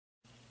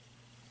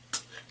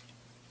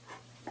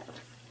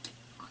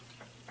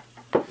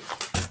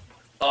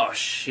Oh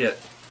shit.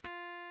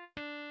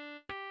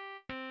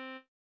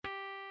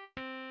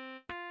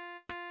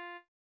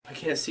 I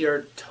can't see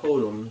our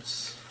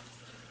totems.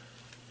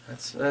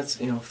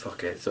 That's you know,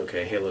 fuck it. It's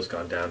okay. Halo's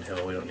gone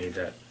downhill. We don't need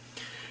that.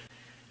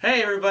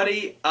 Hey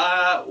everybody.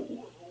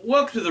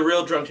 Welcome to the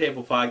Real Drunk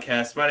Table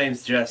Podcast. My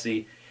name's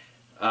Jesse.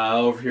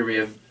 Over here we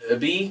have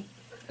B,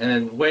 and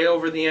then way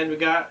over the end we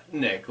got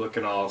Nick,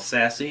 looking all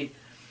sassy.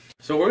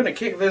 So we're gonna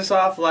kick this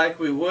off like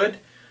we would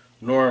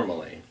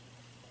normally.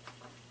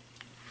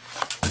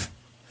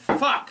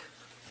 Fuck!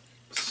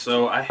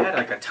 So I had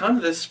like a ton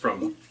of this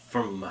from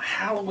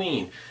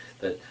Halloween.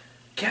 The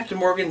Captain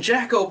Morgan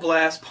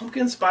Jack-O-Blast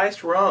Pumpkin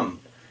Spiced Rum.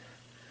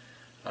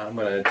 I'm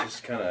gonna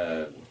just kind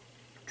of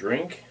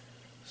drink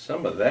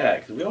some of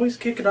that, because we always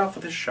kick it off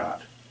with a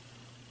shot.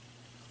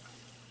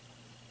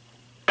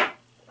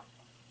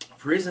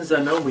 For reasons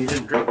unknown, we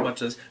didn't drink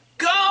much of this.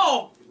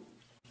 Go!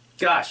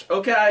 Gosh,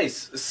 okay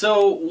guys,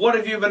 so what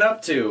have you been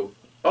up to?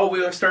 Oh,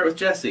 we'll start with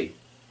Jesse.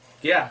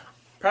 Yeah,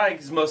 probably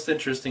his most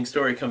interesting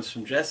story comes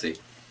from Jesse.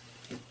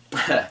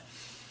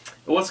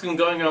 What's been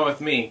going on with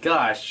me?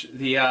 Gosh,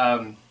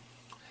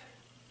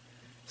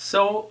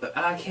 so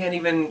I can't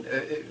even,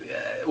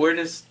 where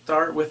to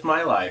start with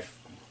my life?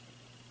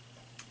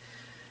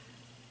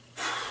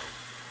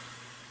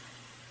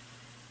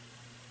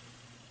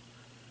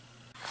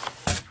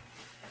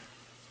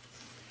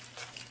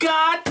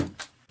 God!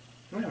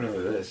 I don't know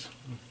what it is.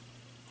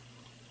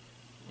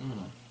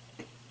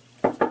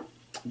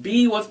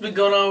 B, what's been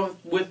going on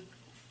with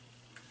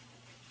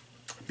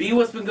B,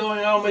 what's been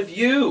going on with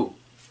you?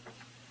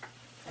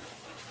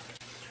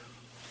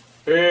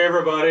 Hey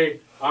everybody,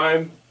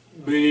 I'm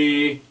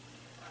B,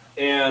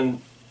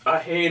 and I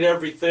hate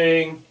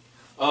everything,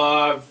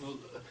 but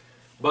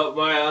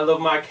I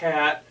love my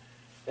cat,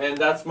 and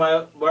that's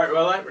my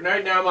life.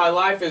 Right now my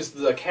life is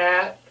the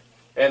cat,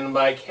 and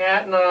my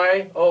cat and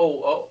I,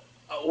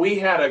 we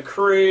had a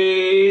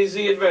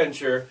crazy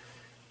adventure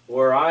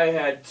where I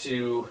had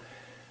to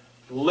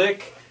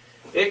lick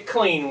it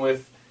clean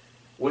with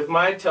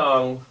my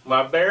tongue,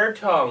 my bare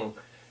tongue,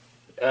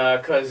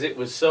 because it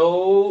was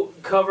so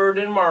covered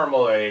in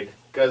marmalade,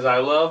 because I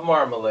love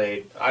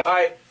marmalade.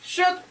 I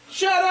shut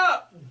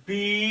up,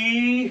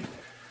 B.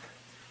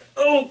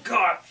 Oh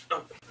God,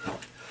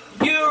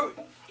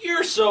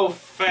 you're so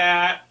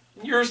fat.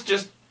 You're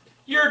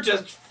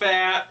just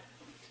fat.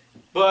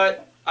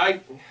 But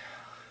I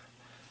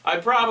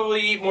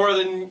probably eat more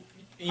than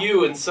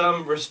you in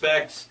some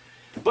respects.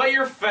 But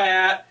you're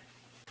fat.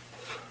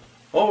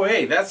 Oh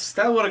hey,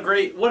 what a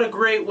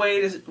great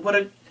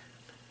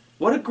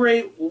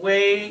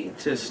way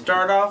to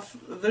start off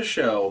the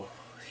show,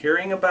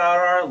 hearing about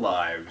our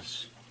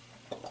lives.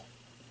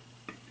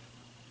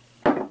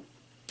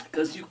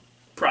 Because you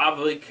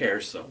probably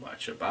care so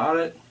much about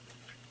it.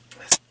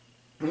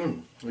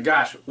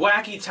 Gosh,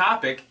 wacky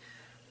topic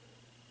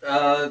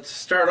to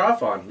start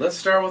off on. Let's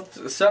start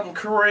with something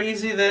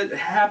crazy that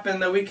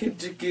happened that we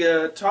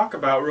could talk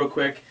about real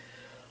quick.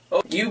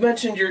 Oh, you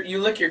mentioned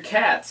you lick your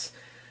cats.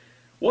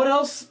 What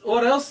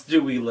else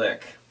do we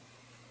lick?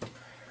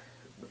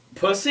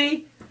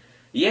 Pussy?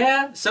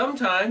 Yeah,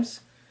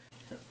 sometimes.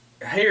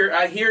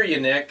 I hear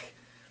you, Nick.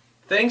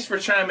 Thanks for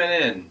chiming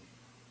in.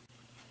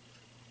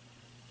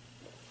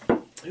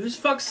 Who's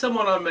fucked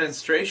someone on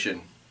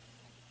menstruation?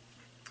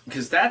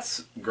 Because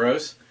that's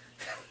gross.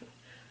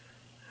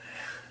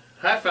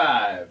 High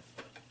five.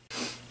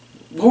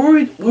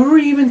 What were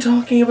we even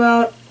talking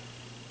about?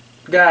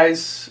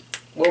 Guys,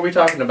 what were we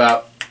talking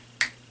about?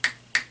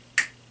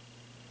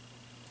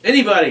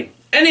 Anybody?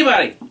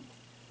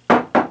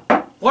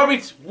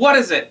 What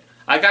is it?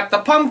 I got the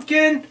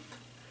pumpkin.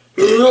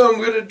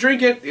 I'm gonna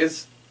drink it.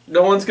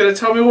 No one's gonna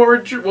tell me what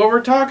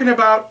we're talking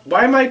about.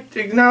 Why am I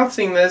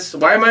announcing this?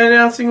 Why am I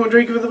announcing we're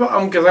drinking with the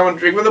pumpkin? Because I want to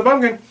drink with the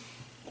pumpkin.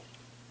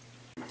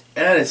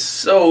 And it's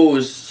so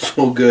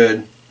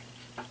good.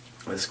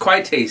 It's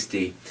quite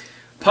tasty.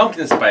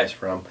 Pumpkin spice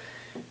rum.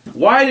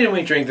 Why didn't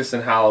we drink this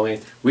in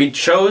Halloween? We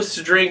chose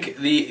to drink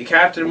the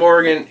Captain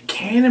Morgan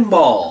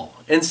Cannonball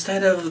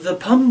instead of the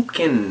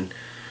pumpkin.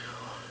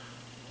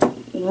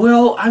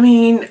 Well, I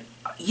mean,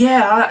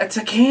 yeah, it's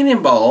a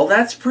cannonball.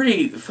 That's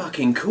pretty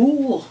fucking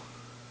cool.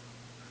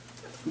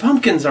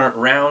 Pumpkins aren't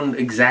round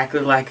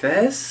exactly like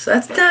this.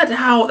 That's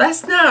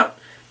not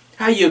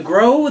how you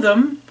grow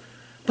them.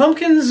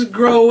 Pumpkins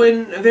grow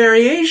in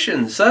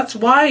variations. That's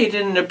why it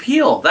didn't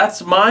appeal.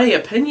 That's my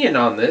opinion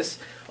on this.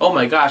 Oh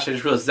my gosh, I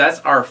just realized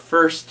that's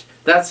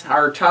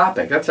our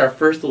topic. That's our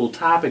first little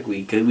topic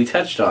we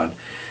touched on.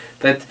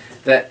 That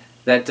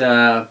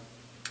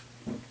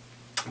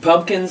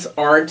pumpkins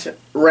aren't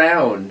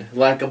round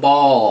like a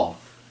ball.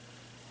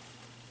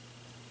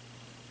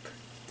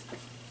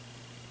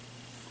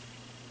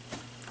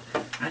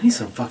 I need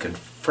some fucking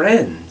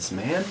friends,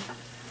 man.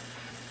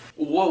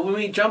 Well, when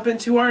we jump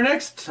into our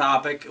next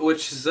topic,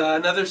 which is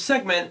another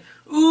segment,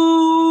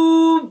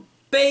 ooh,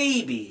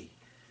 baby.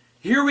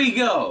 Here we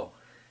go.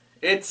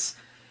 It's...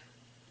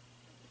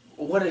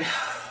 what is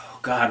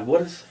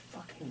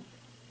fucking...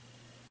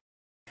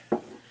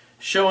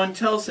 show and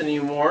tells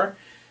anymore,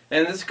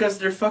 and it's because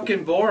they're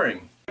fucking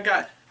boring. I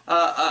got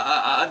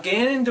a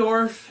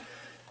Ganondorf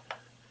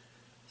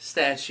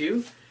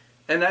statue,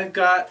 and I've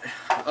got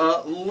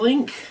a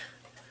Link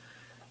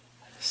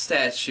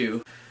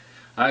statue.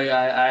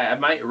 I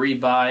might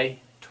rebuy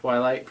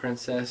Twilight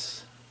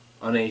Princess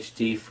on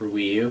HD for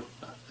Wii U.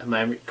 Am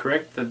I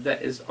correct that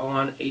that is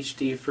on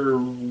HD for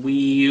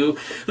Wii U?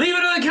 Leave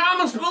it in the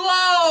comments below!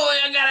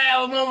 I gotta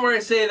have a moment where I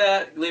say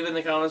that. Leave it in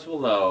the comments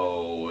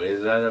below.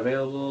 Is that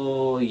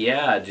available?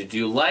 Yeah. Did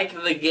you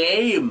like the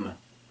game?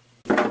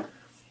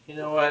 You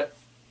know what?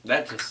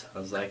 That just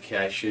sounds like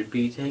I should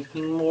be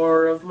taking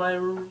more of my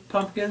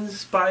pumpkin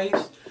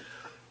spice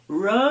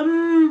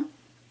rum.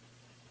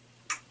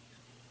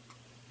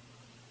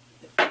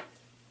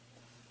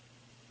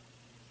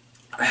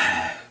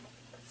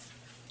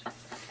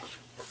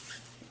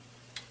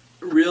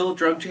 Real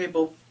Drunk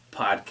Table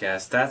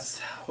Podcast. That's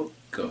how it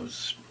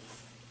goes.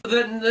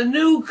 The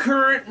new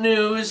current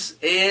news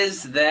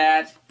is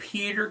that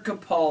Peter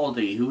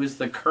Capaldi, who is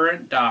the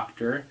current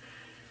Doctor,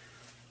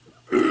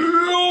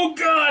 oh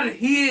God,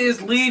 he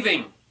is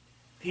leaving.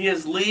 He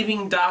is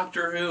leaving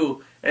Doctor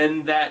Who,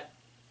 and that,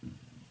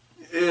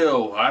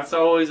 ew, that's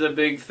always a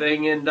big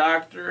thing in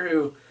Doctor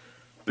Who,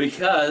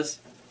 because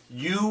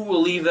you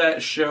will leave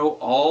that show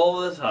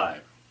all the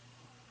time.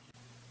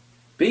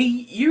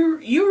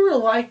 You're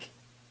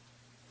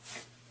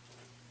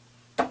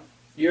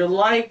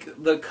like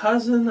the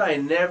cousin I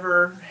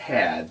never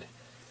had.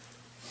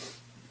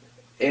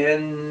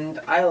 And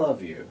I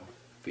love you.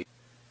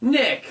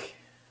 Nick!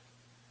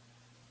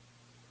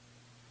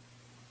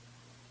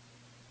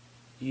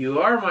 You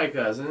are my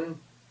cousin.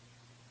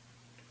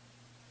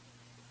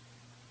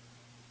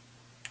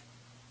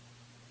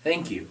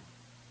 Thank you.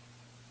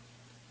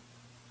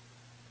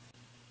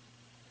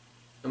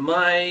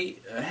 My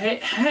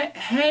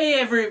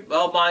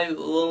my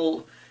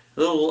little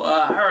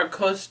our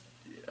coast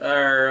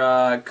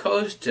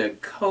to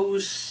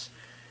coast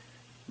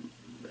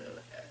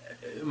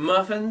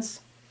muffins.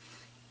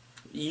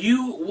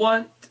 You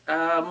want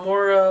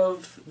more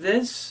of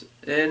this,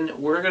 and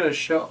we're gonna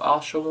show. I'll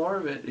show more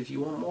of it if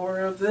you want more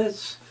of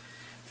this.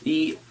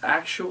 The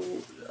actual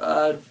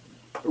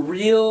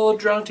real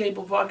Drunk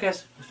Table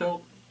Podcast.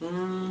 So.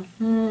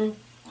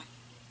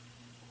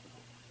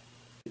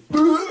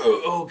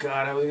 Oh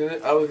God, I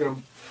was gonna.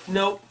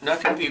 Nope,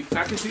 not gonna be.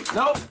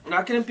 Nope,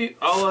 not gonna be.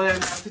 Oh, I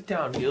have to sit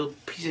down, you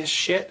piece of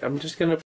shit. I'm just gonna.